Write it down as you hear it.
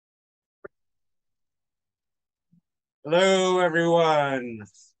Hello, everyone.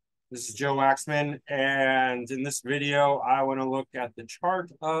 This is Joe Waxman, and in this video, I want to look at the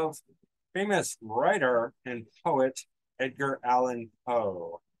chart of famous writer and poet Edgar Allan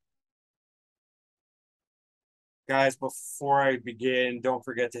Poe. Guys, before I begin, don't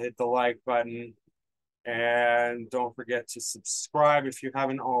forget to hit the like button and don't forget to subscribe if you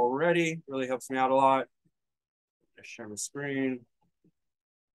haven't already. It really helps me out a lot. I share my screen.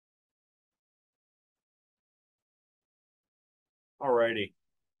 Alrighty.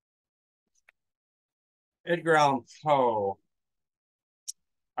 Edgar Allan Poe.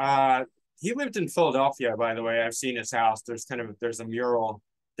 Uh, he lived in Philadelphia, by the way. I've seen his house. There's a mural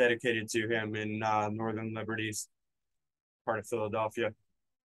dedicated to him in Northern Liberties, part of Philadelphia.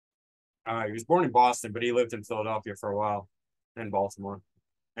 He was born in Boston, but he lived in Philadelphia for a while, and Baltimore,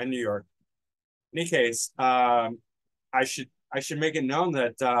 and New York. In any case, I should make it known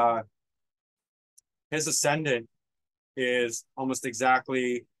that his ascendant is almost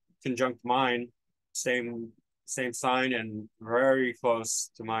exactly conjunct mine, same same sign and very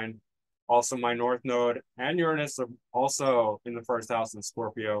close to mine. Also, my North Node and Uranus are also in the first house in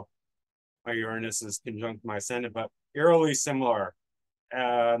Scorpio. My Uranus is conjunct my ascendant, but eerily similar.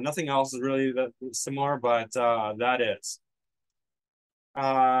 Nothing else is really that similar, but that is.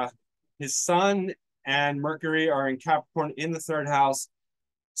 Uh, his Sun and Mercury are in Capricorn in the third house.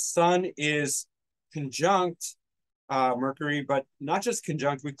 Sun is conjunct Mercury, but not just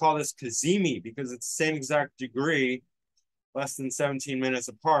conjunct. We call this cazimi because it's the same exact degree, less than 17 minutes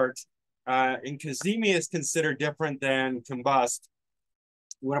apart. And cazimi is considered different than combust.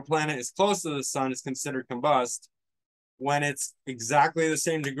 When a planet is close to the sun, it's considered combust. When it's exactly the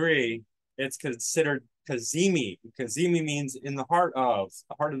same degree, it's considered cazimi. Cazimi means in the heart of,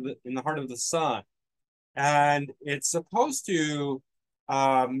 in the heart of the sun, and it's supposed to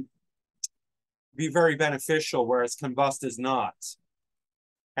um, be very beneficial, whereas combust is not.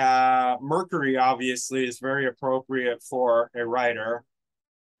 Mercury obviously is very appropriate for a writer,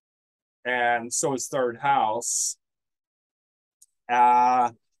 and so is third house.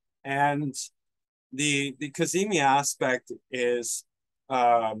 Uh, and the Kazemi aspect is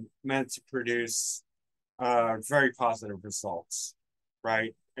meant to produce very positive results,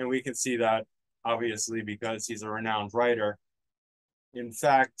 right? And we can see that obviously because he's a renowned writer. In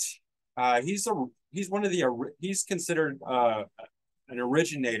fact, he's one of the he's considered an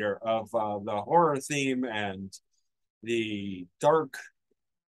originator of the horror theme and the dark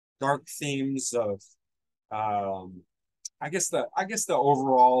themes of um, I guess the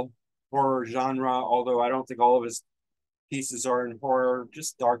overall horror genre. Although I don't think all of his pieces are in horror,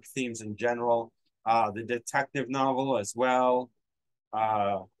 just dark themes in general. The detective novel as well,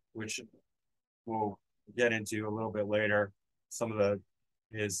 uh, which we'll get into a little bit later. Some of the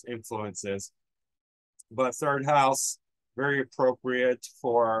his influences, but third house very appropriate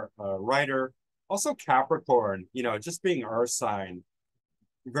for a writer. Also Capricorn, just being earth sign,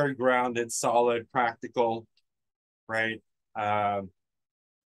 very grounded, solid, practical, right? Um,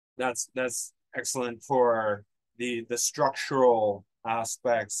 that's excellent for the structural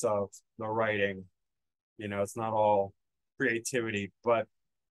aspects of the writing. It's not all creativity, but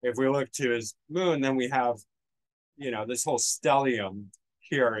if we look to his moon, then we have this whole stellium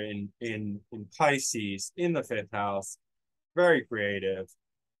here in Pisces in the fifth house, very creative,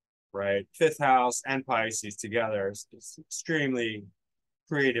 right? Fifth house and Pisces together is extremely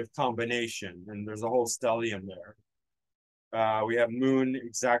creative combination, and there's a whole stellium there. We have Moon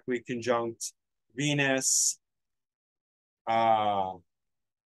exactly conjunct Venus, uh,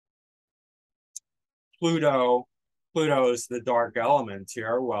 Pluto. Pluto is the dark element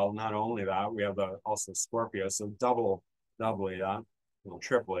here. Well, not only that, we have also Scorpio, so doubly that, well,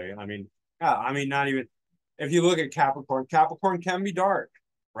 triply. I mean, yeah, I mean, not even if you look at Capricorn, Capricorn can be dark,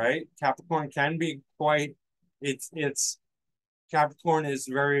 right? Capricorn can be quite. It's Capricorn is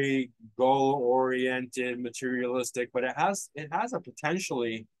very goal oriented, materialistic, but it has a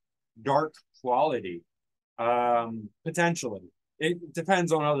potentially dark quality. Potentially. It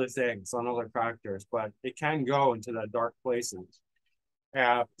depends on other things, on other factors, but it can go into that dark places.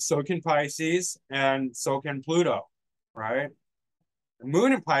 So can Pisces, and so can Pluto, right? The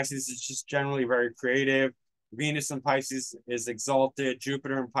Moon in Pisces is just generally very creative. Venus in Pisces is exalted.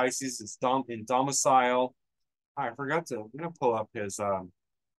 Jupiter in Pisces is in domicile. I forgot to. I'm gonna pull up his.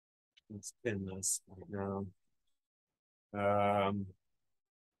 Let's pin this right now. Um,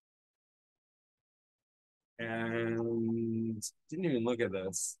 and didn't even look at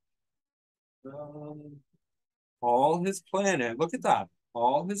this. Um, all his planet. Look at that.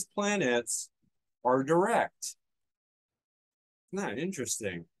 All his planets are direct. Isn't that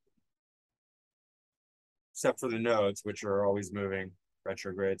interesting? except for the nodes, which are always moving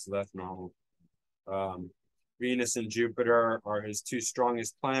retrograde, so that's normal. Venus and Jupiter are his two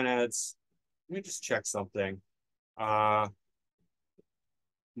strongest planets. Let me just check something.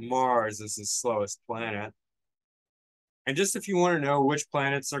 Mars is his slowest planet. And just if you want to know which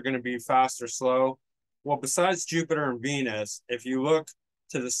planets are going to be fast or slow, well, besides Jupiter and Venus, if you look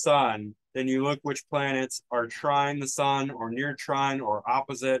to the sun, then you look which planets are trine the sun or near trine or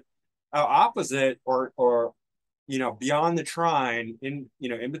opposite, or beyond the trine, in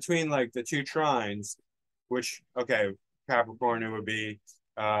between like the two trines, which, okay, Capricorn, it would be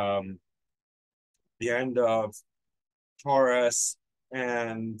the end of Taurus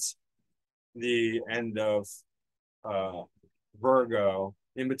and the end of Virgo.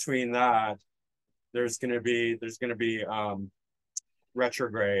 In between that, there's going to be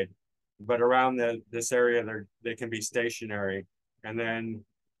retrograde, but around this area they can be stationary. And then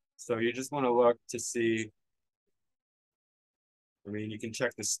so you just want to look to see, I mean, you can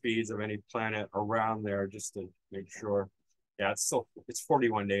check the speeds of any planet around there just to make sure. Yeah, it's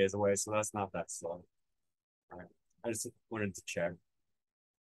 41 days away, so that's not that slow. All right. I just wanted to check.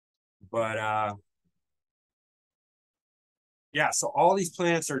 But yeah, so all these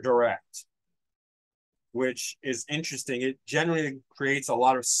planets are direct, which is interesting. It generally creates a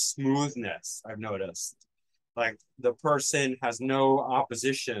lot of smoothness, I've noticed. Like the person has no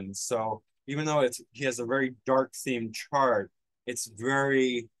opposition. So even though he has a very dark themed chart, it's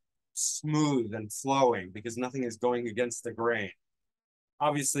very smooth and flowing because nothing is going against the grain.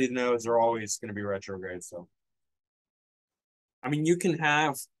 Obviously, the nodes are always going to be retrograde. So, I mean, you can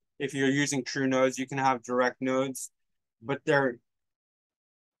have, if you're using true nodes, you can have direct nodes, but they're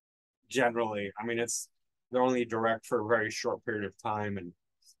generally, I mean, they're only direct for a very short period of time,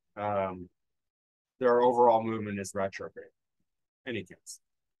 and their overall movement is retrograde. Any case.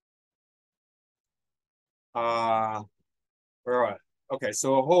 All right. Okay,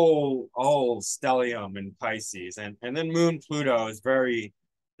 so a whole stellium in Pisces, and then Moon Pluto is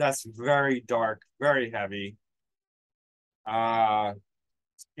that's very dark, very heavy. Pluto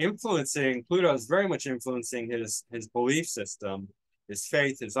is very much influencing his belief system, his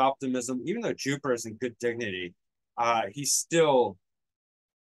faith, his optimism. Even though Jupiter is in good dignity, he's still,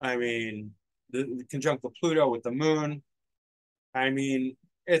 I mean, the conjunct of Pluto with the moon, I mean,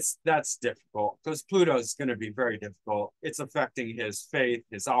 that's difficult because Pluto is going to be very difficult. It's affecting his faith,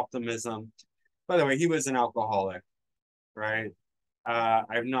 his optimism. By the way, he was an alcoholic, right?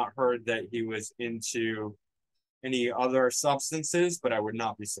 I've not heard that he was into any other substances, but I would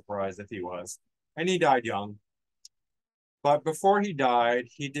not be surprised if he was. And he died young. But before he died,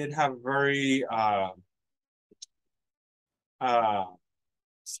 he did have a very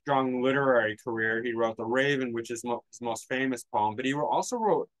strong literary career. He wrote The Raven, which is his most famous poem, but he also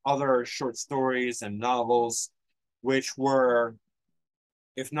wrote other short stories and novels, which were,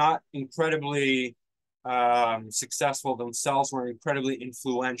 if not incredibly successful themselves, were incredibly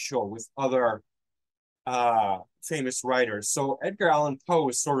influential with other famous writers. So Edgar Allan Poe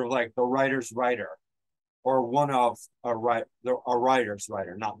is sort of like the writer's writer, or one of a writer's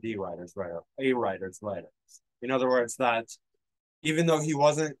writer, not the writer's writer, a writer's writer. In other words, that even though he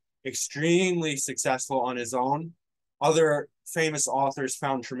wasn't extremely successful on his own, other famous authors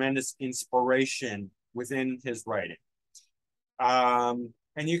found tremendous inspiration within his writing. And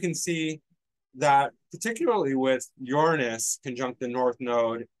you can see that particularly with Uranus conjunct the North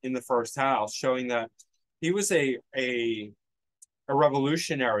Node in the first house, showing that he was a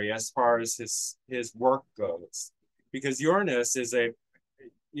revolutionary as far as his work goes, because Uranus is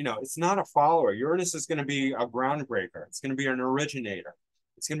it's not a follower. Uranus is going to be a groundbreaker. It's going to be an originator.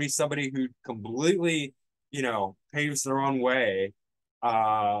 It's going to be somebody who completely, paves their own way,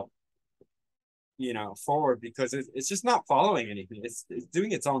 forward, because it's just not following anything. It's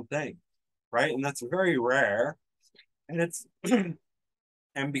doing its own thing, right? And that's very rare. And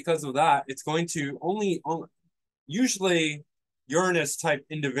and because of that, it's going to only usually Uranus type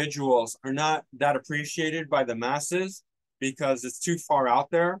individuals are not that appreciated by the masses because it's too far out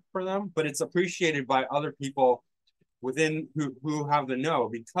there for them, but it's appreciated by other people within who have the know,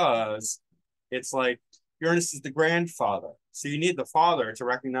 because it's like Uranus is the grandfather. So you need the father to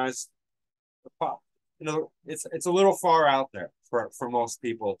recognize the father. It's a little far out there for most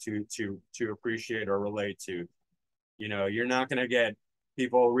people to appreciate or relate to. You're not going to get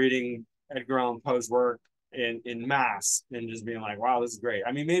people reading Edgar Allan Poe's work in mass and just being like, wow, this is great.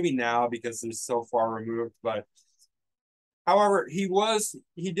 I mean, maybe now because it's so far removed, but however, he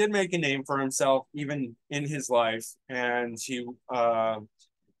did make a name for himself even in his life, and he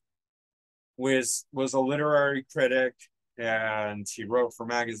was a literary critic, and he wrote for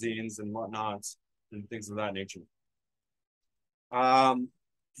magazines and whatnot. and things of that nature.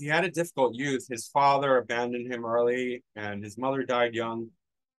 He had a difficult youth. His father abandoned him early, and his mother died young.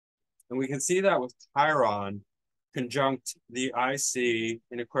 And we can see that with Chiron conjunct the IC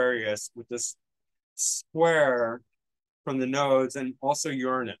in Aquarius with this square from the nodes and also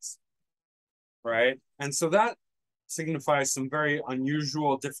Uranus, right? And so that signifies some very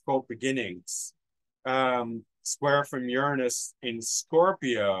unusual, difficult beginnings. Square from Uranus in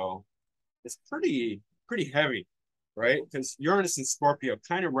Scorpio is pretty heavy, right? Because Uranus in Scorpio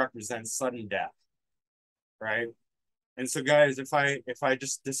kind of represents sudden death, right? And so, guys, if I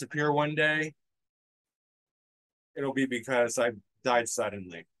just disappear one day, it'll be because I died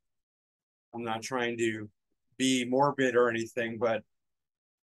suddenly. I'm not trying to be morbid or anything, but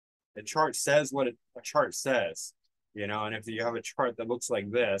the chart says what a chart says, you know. And if you have a chart that looks like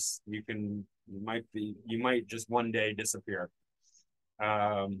this, you might just one day disappear.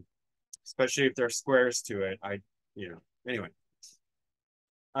 Especially if there's squares to it. Anyway.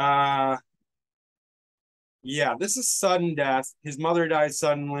 Yeah, this is sudden death. His mother died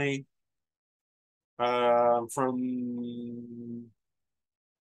suddenly. From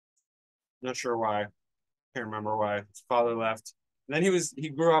not sure why. Can't remember why. His father left. And then he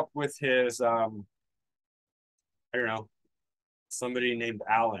grew up with his I don't know, somebody named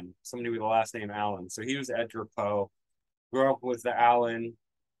Allan, somebody with the last name Allan. So he was Edgar Poe. Grew up with the Allan.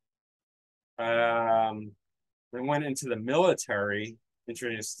 Then went into the military,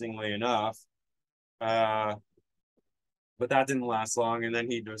 interestingly enough. But that didn't last long. And then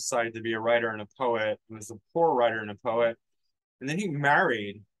he decided to be a writer and a poet. He was a poor writer and a poet. And then he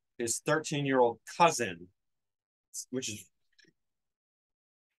married his 13-year-old cousin, which is,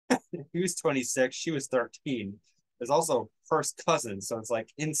 he was 26, she was 13. It's also first cousin. So it's like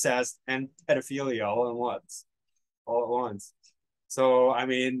incest and pedophilia all at once. So, I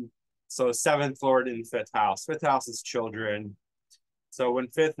mean, so seventh lord in fifth house. Fifth house is children. So when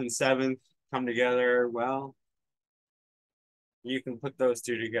fifth and seventh come together, well, you can put those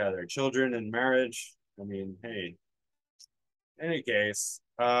two together. Children and marriage. I mean, hey. In any case,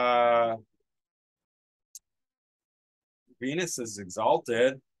 Venus is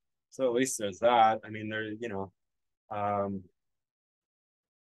exalted. So at least there's that. I mean, there's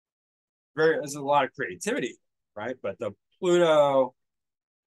a lot of creativity, right? But the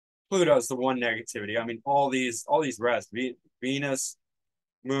Pluto's the one negativity. I mean, all these rest, Venus,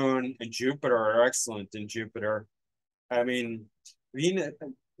 Moon, and Jupiter are excellent in Jupiter. I mean, Moon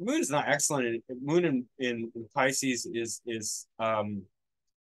is not excellent. Moon in Pisces is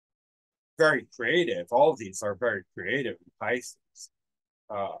very creative. All of these are very creative in Pisces.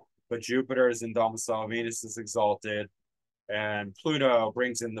 But Jupiter is in domicile, Venus is exalted, and Pluto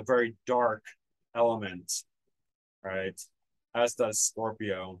brings in the very dark element, right? As does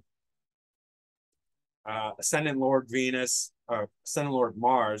Scorpio. Ascendant Lord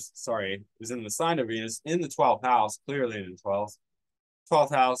Mars, sorry, is in the sign of Venus in the 12th house, clearly in the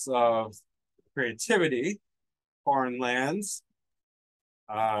 12th house of creativity, foreign lands,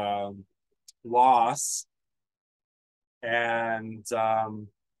 loss, and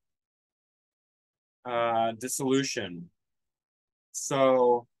dissolution.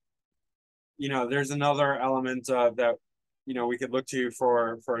 So, there's another element that we could look to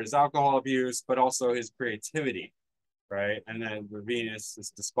for his alcohol abuse, but also his creativity, right? And then the Venus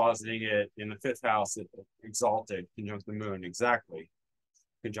is dispositing it in the fifth house, exalted, conjunct the moon, exactly,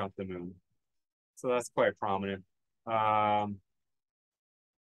 conjunct the moon. So that's quite prominent.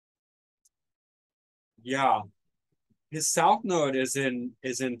 Yeah, his south node is in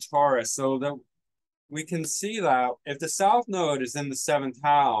Taurus, so that we can see that if the south node is in the seventh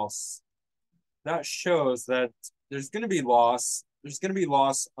house, that shows that there's going to be loss. There's going to be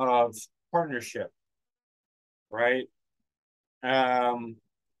loss of partnership, right?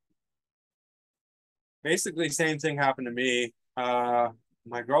 Basically, same thing happened to me.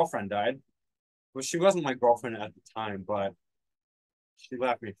 My girlfriend died. Well, she wasn't my girlfriend at the time, but she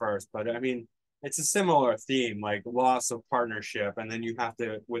left me first. But I mean, it's a similar theme, like loss of partnership. And then you have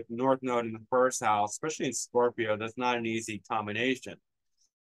to, with North Node in the first house, especially in Scorpio, that's not an easy combination.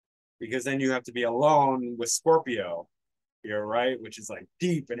 Because then you have to be alone with Scorpio here, right? Which is like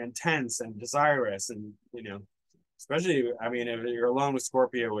deep and intense and desirous. And, especially, I mean, if you're alone with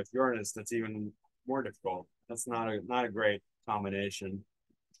Scorpio with Uranus, that's even more difficult. That's not a great combination.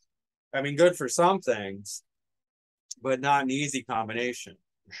 I mean, good for some things, but not an easy combination,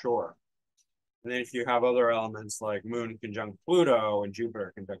 for sure. And then if you have other elements like Moon conjunct Pluto and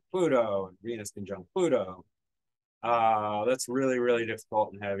Jupiter conjunct Pluto and Venus conjunct Pluto, that's really, really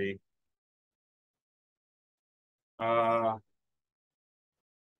difficult and heavy.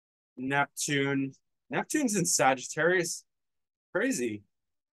 Neptune. Neptune's in Sagittarius. Crazy.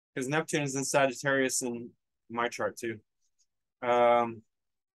 Because Neptune is in Sagittarius in my chart too. Um,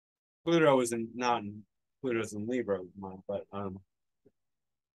 Pluto is in not in, Pluto's in Libra, but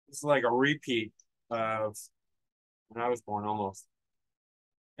it's like a repeat of when I was born almost.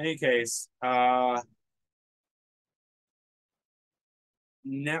 In any case,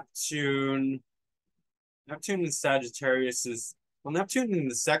 Neptune, Neptune in Sagittarius is well, Neptune in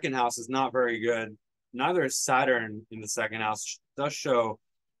the second house is not very good. Neither is Saturn in the second house. Does show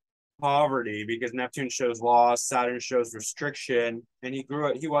poverty because Neptune shows loss, Saturn shows restriction, and he grew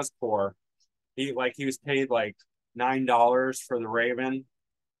up. He was poor. He was paid like $9 for the Raven.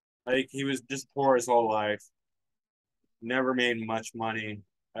 Like he was just poor his whole life. Never made much money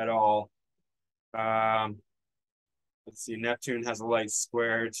at all. Um, let's see. Neptune has a light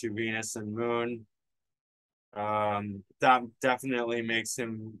square to Venus and Moon. That definitely makes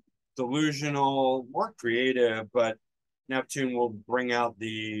him delusional, more creative, but Neptune will bring out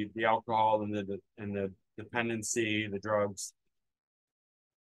the alcohol and the dependency, the drugs,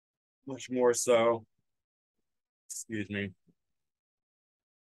 much more so. Excuse me.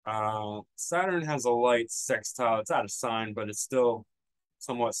 Saturn has a light sextile. It's out of sign, but it's still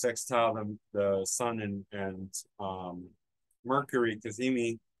somewhat sextile the Sun and Mercury,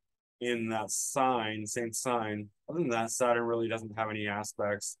 Cazimi in that sign, same sign. Other than that, Saturn really doesn't have any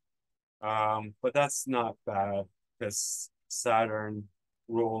aspects. But that's not bad because Saturn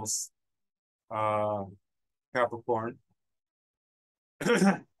rules Capricorn.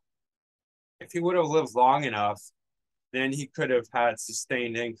 If he would have lived long enough, then he could have had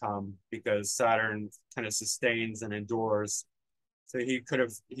sustained income because Saturn kind of sustains and endures. So he could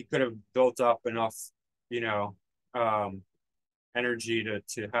have built up enough, you know, energy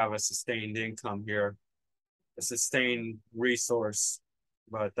to have a sustained income here, a sustained resource.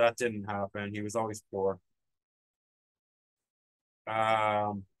 But that didn't happen. He was always poor.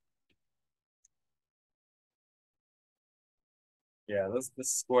 Um, yeah, this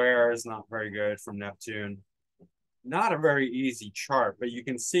square is not very good from Neptune. Not a very easy chart, but you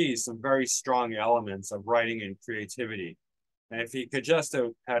can see some very strong elements of writing and creativity. And if he could just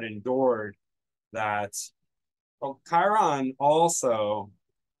have had endured that, well, Chiron also,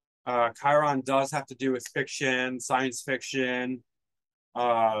 Chiron does have to do with fiction, science fiction,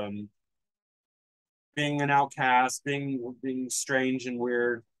 um, being an outcast, being strange and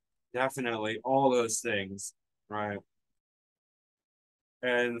weird, definitely all those things, right?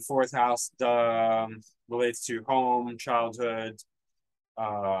 And the fourth house relates to home, childhood,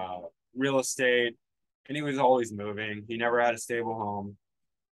 uh, real estate, and he was always moving. He never had a stable home.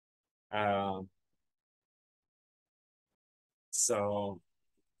 Um, so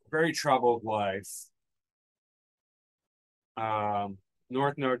very troubled life. Um,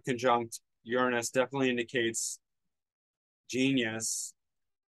 North Node conjunct Uranus definitely indicates genius,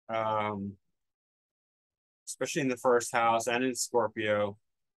 um, especially in the first house and in Scorpio.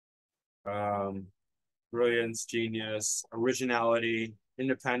 Um, Brilliance, genius, originality,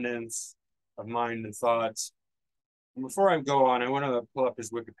 independence of mind and thoughts. And before I go on, I want to pull up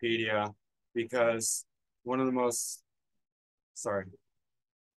his Wikipedia because one of the most, sorry,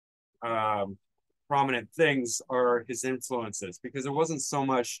 um, prominent things are his influences because it wasn't so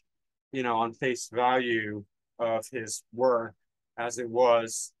much, on face value of his work as it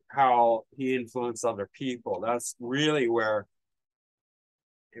was how he influenced other people. That's really where,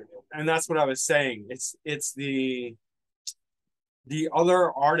 and that's what I was saying. It's the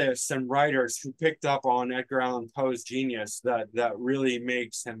other artists and writers who picked up on Edgar Allan Poe's genius that really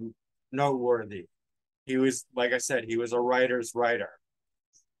makes him noteworthy. He was, like I said, he was a writer's writer.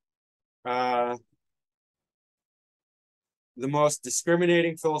 Uh, the most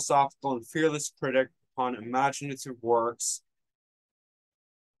discriminating, philosophical, and fearless critic upon imaginative works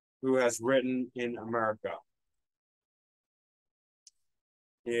who has written in America.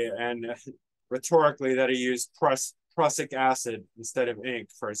 Yeah, and rhetorically, that he used prussic acid instead of ink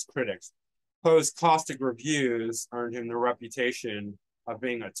for his critics. Poe's caustic reviews earned him the reputation of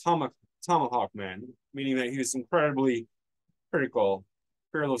being a tomahawk man, meaning that he was incredibly critical,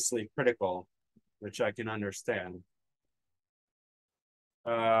 fearlessly critical, which I can understand.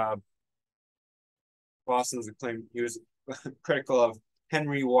 Boston's acclaimed, he was critical of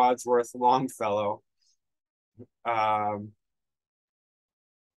Henry Wadsworth Longfellow, um,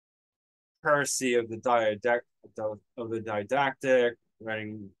 heresy of the didactic,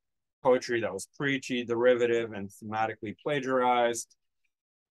 writing poetry that was preachy, derivative, and thematically plagiarized,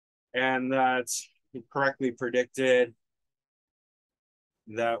 and that he correctly predicted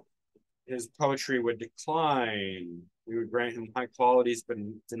that his poetry would decline He would grant him high qualities, but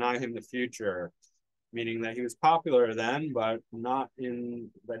deny him the future, meaning that he was popular then, but not in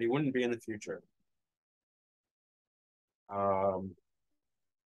that he wouldn't be in the future. Um,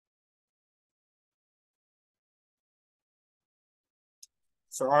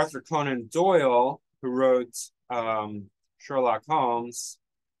 Sir Arthur Conan Doyle, who wrote Sherlock Holmes,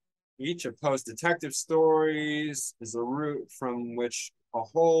 each of Poe's detective stories is a root from which a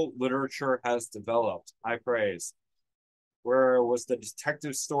whole literature has developed. High praise. Where was the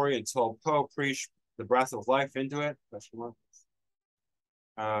detective story until Poe preached the breath of life into it? Question mark.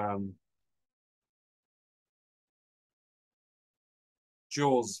 Um,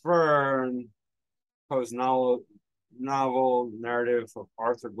 Jules Verne, Poe's novel narrative of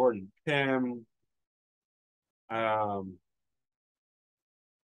Arthur Gordon Pym, um,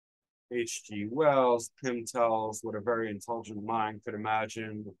 H.G. Wells. Pym tells what a very intelligent mind could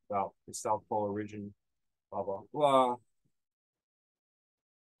imagine about the South Pole origin, blah, blah, blah.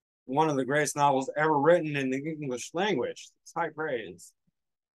 One of the greatest novels ever written in the English language. It's high praise.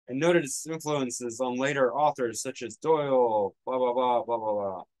 And noted its influences on later authors such as Doyle, blah, blah, blah, blah, blah,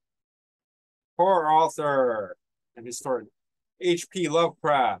 blah. Horror author and historian H.P.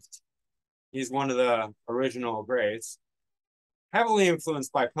 Lovecraft. He's one of the original greats. Heavily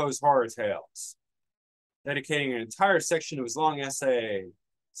influenced by Poe's horror tales, dedicating an entire section of his long essay,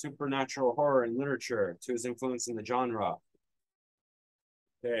 Supernatural Horror in Literature, to his influence in the genre.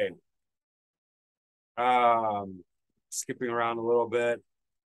 Okay. Skipping around a little bit.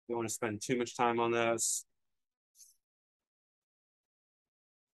 Don't want to spend too much time on this.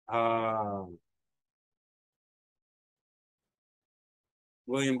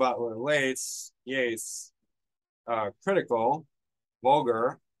 William Butler Yeats, critical,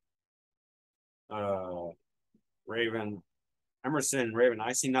 vulgar, Raven, Emerson, Raven,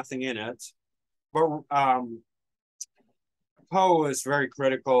 I see nothing in it. But Poe was very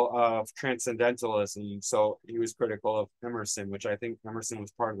critical of transcendentalism, so he was critical of Emerson, which I think Emerson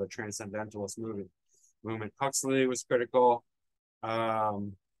was part of the transcendentalist movement. Huxley was critical.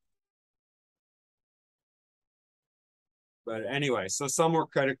 But anyway, so some were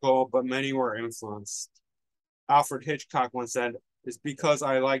critical, but many were influenced. Alfred Hitchcock once said, "It's because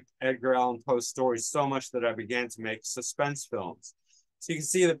I liked Edgar Allan Poe's stories so much that I began to make suspense films." So you can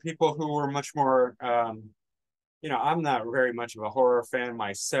see that people who were much more, I'm not very much of a horror fan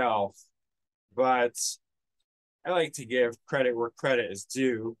myself, but I like to give credit where credit is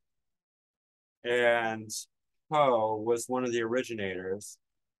due. And Poe was one of the originators.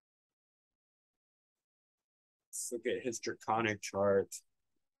 Let's look at his draconic chart.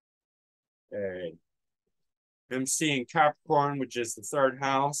 Okay. MC in Capricorn, which is the third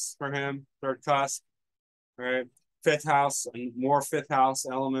house for him, third cusp, right? Fifth house and more fifth house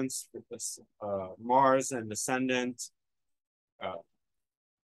elements with this Mars and Ascendant,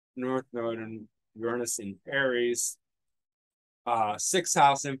 North Node and Uranus in Aries. Sixth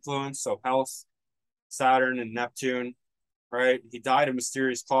house influence, so health, Saturn and Neptune, right? He died of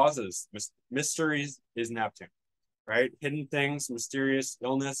mysterious causes. Mysteries is Neptune, right? Hidden things, mysterious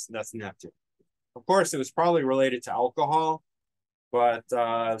illness, that's Neptune. Of course, it was probably related to alcohol, but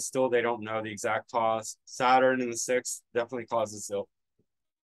still they don't know the exact cause. Saturn in the sixth definitely causes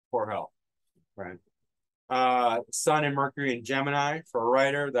poor health, right? Sun and Mercury in Gemini for a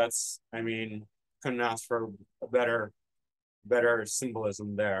writer. That's, couldn't ask for a better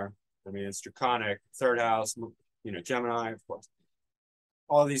symbolism there. It's draconic, third house, Gemini, of course.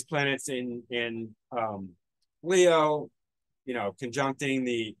 All these planets in Leo, conjuncting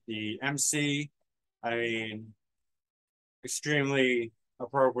the MC. Extremely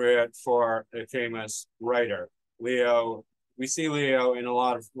appropriate for a famous writer. Leo, we see Leo in a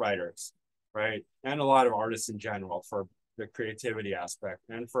lot of writers, right? And a lot of artists in general for the creativity aspect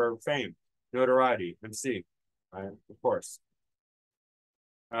and for fame, notoriety, MC, right? Of course.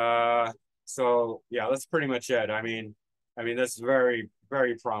 So yeah, that's pretty much it. That's very,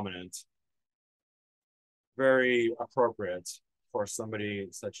 very prominent, very appropriate for somebody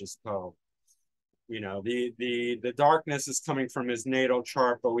such as Poe. The darkness is coming from his natal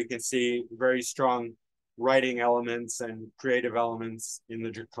chart, but we can see very strong writing elements and creative elements in the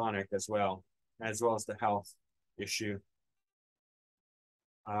draconic as well as the health issue.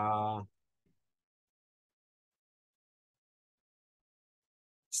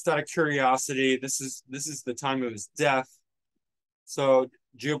 Just out of curiosity, this is the time of his death. So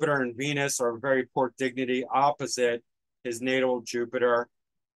Jupiter and Venus are very poor dignity opposite his natal Jupiter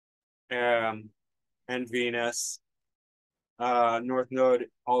and Venus. North Node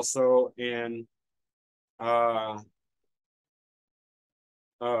also in Virgo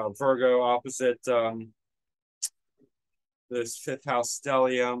opposite this fifth house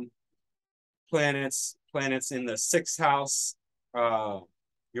stellium. Planets in the sixth house,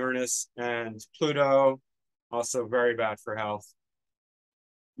 Uranus and Pluto, also very bad for health.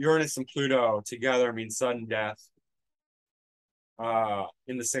 Uranus and Pluto together mean sudden death.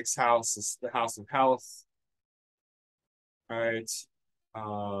 In the sixth house is the house of health. All right.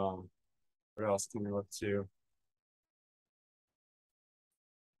 What else can we look to?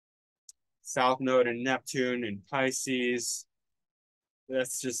 South Node in Neptune and Pisces.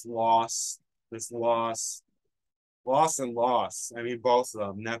 That's just loss. This loss. Loss and loss. I mean, both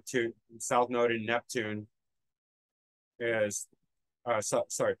of them. Neptune, South Node in Neptune is,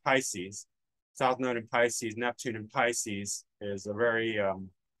 sorry, Pisces. South Node in Pisces, Neptune in Pisces is a very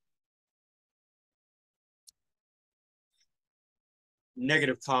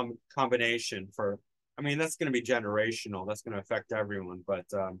negative combination for, I mean, that's going to be generational. That's going to affect everyone. But,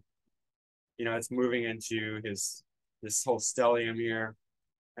 you know, it's moving into this whole stellium here.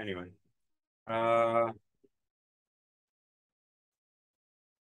 Anyway.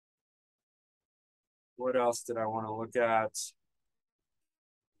 What else did I want to look at?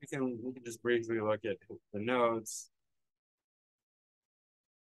 We can just briefly look at the nodes.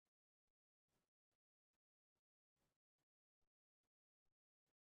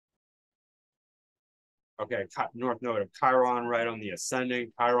 Okay, north node of Chiron right on the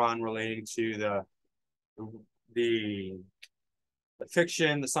ascending. Chiron relating to the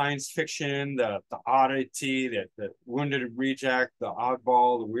fiction, the science fiction, the oddity, the wounded reject, the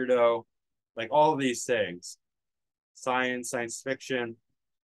oddball, the weirdo, like all of these things. Science fiction.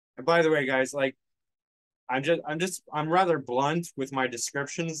 And by the way, guys, like I'm rather blunt with my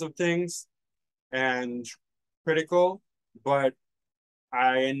descriptions of things and critical, but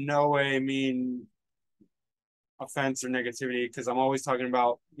I in no way mean offense or negativity, because I'm always talking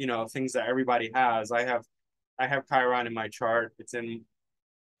about, you know, things that everybody has. I have Chiron in my chart. It's in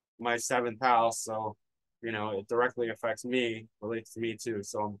my seventh house, so you know it directly affects me, relates to me too.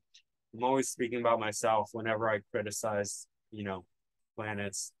 So I'm always speaking about myself whenever I criticize, you know,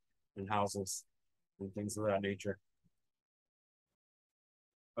 planets and houses and things of that nature.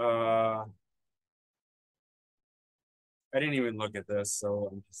 I didn't even look at this,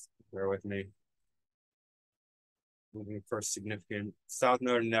 so just bear with me. Moving first significant South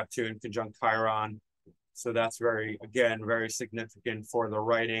Node and Neptune conjunct Chiron. So that's very, again, very significant for the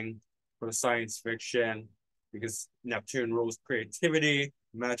writing, for the science fiction, because Neptune rules creativity,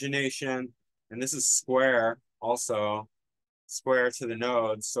 imagination, and this is square also, square to the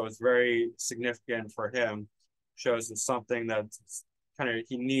nodes. So it's very significant for him. Shows it's something that kind of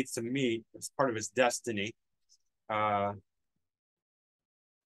he needs to meet. It's part of his destiny.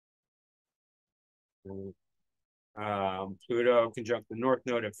 Pluto conjunct the north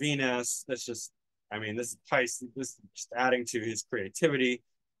node of Venus. That's just, I mean, this is Pisces. This is just adding to his creativity,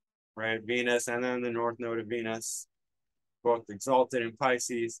 right? Venus and then the north node of Venus, both exalted in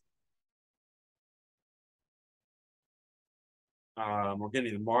Pisces. We're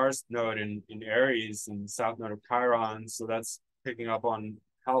getting the Mars node in Aries and south node of Chiron, so that's picking up on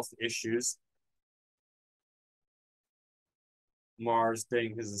health issues. Mars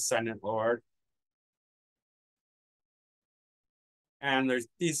being his ascendant lord. And there's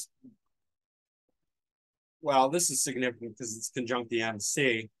these, well, this is significant because it's conjunct the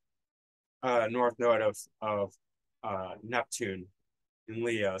MC, north node of Neptune in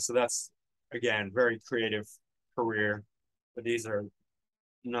Leo. So that's, again, very creative career, but these are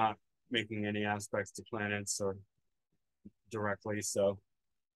not making any aspects to planets or directly, so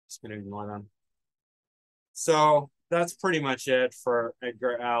just gonna ignore them. So that's pretty much it for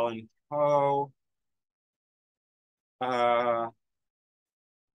Edgar Allan Poe.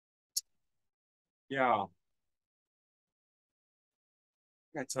 Yeah,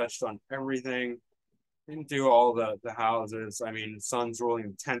 I touched on everything. Didn't do all the houses. I mean, Sun's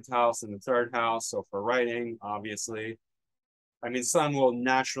ruling the 10th house and the 3rd house. So for writing, obviously, I mean, Sun will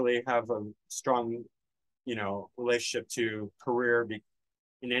naturally have a strong, you know, relationship to career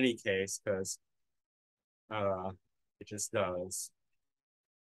in any case, because it just does.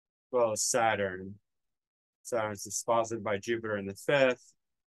 Well as Saturn. Saturn's disposited by Jupiter in the 5th.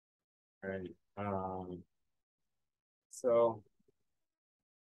 Right. So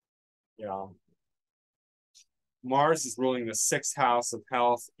yeah. Mars is ruling the 6th house of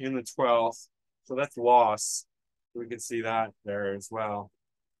health in the 12th. So that's loss. We can see that there as well.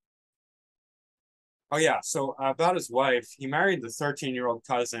 Oh yeah, so about his wife, he married the 13-year-old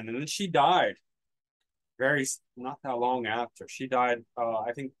cousin, and then she died not that long after. She died,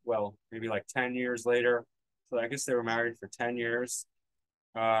 I think, well, maybe like 10 years later. So I guess they were married for 10 years.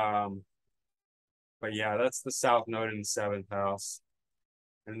 But yeah, that's the South Node in the seventh house.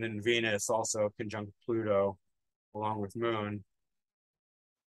 And then Venus also conjunct Pluto along with Moon.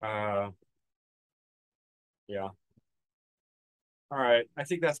 Uh, yeah. All right. I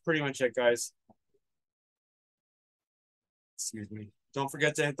think that's pretty much it, guys. Excuse me. Don't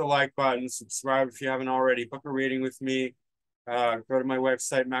forget to hit the like button, subscribe if you haven't already, book a reading with me. Go to my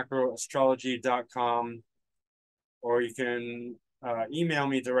website, macroastrology.com, or you can email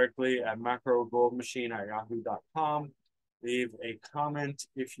me directly at macrogoldmachine@yahoo.com. Leave a comment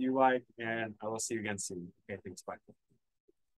if you like, and I will see you again soon. Okay, thanks. Bye.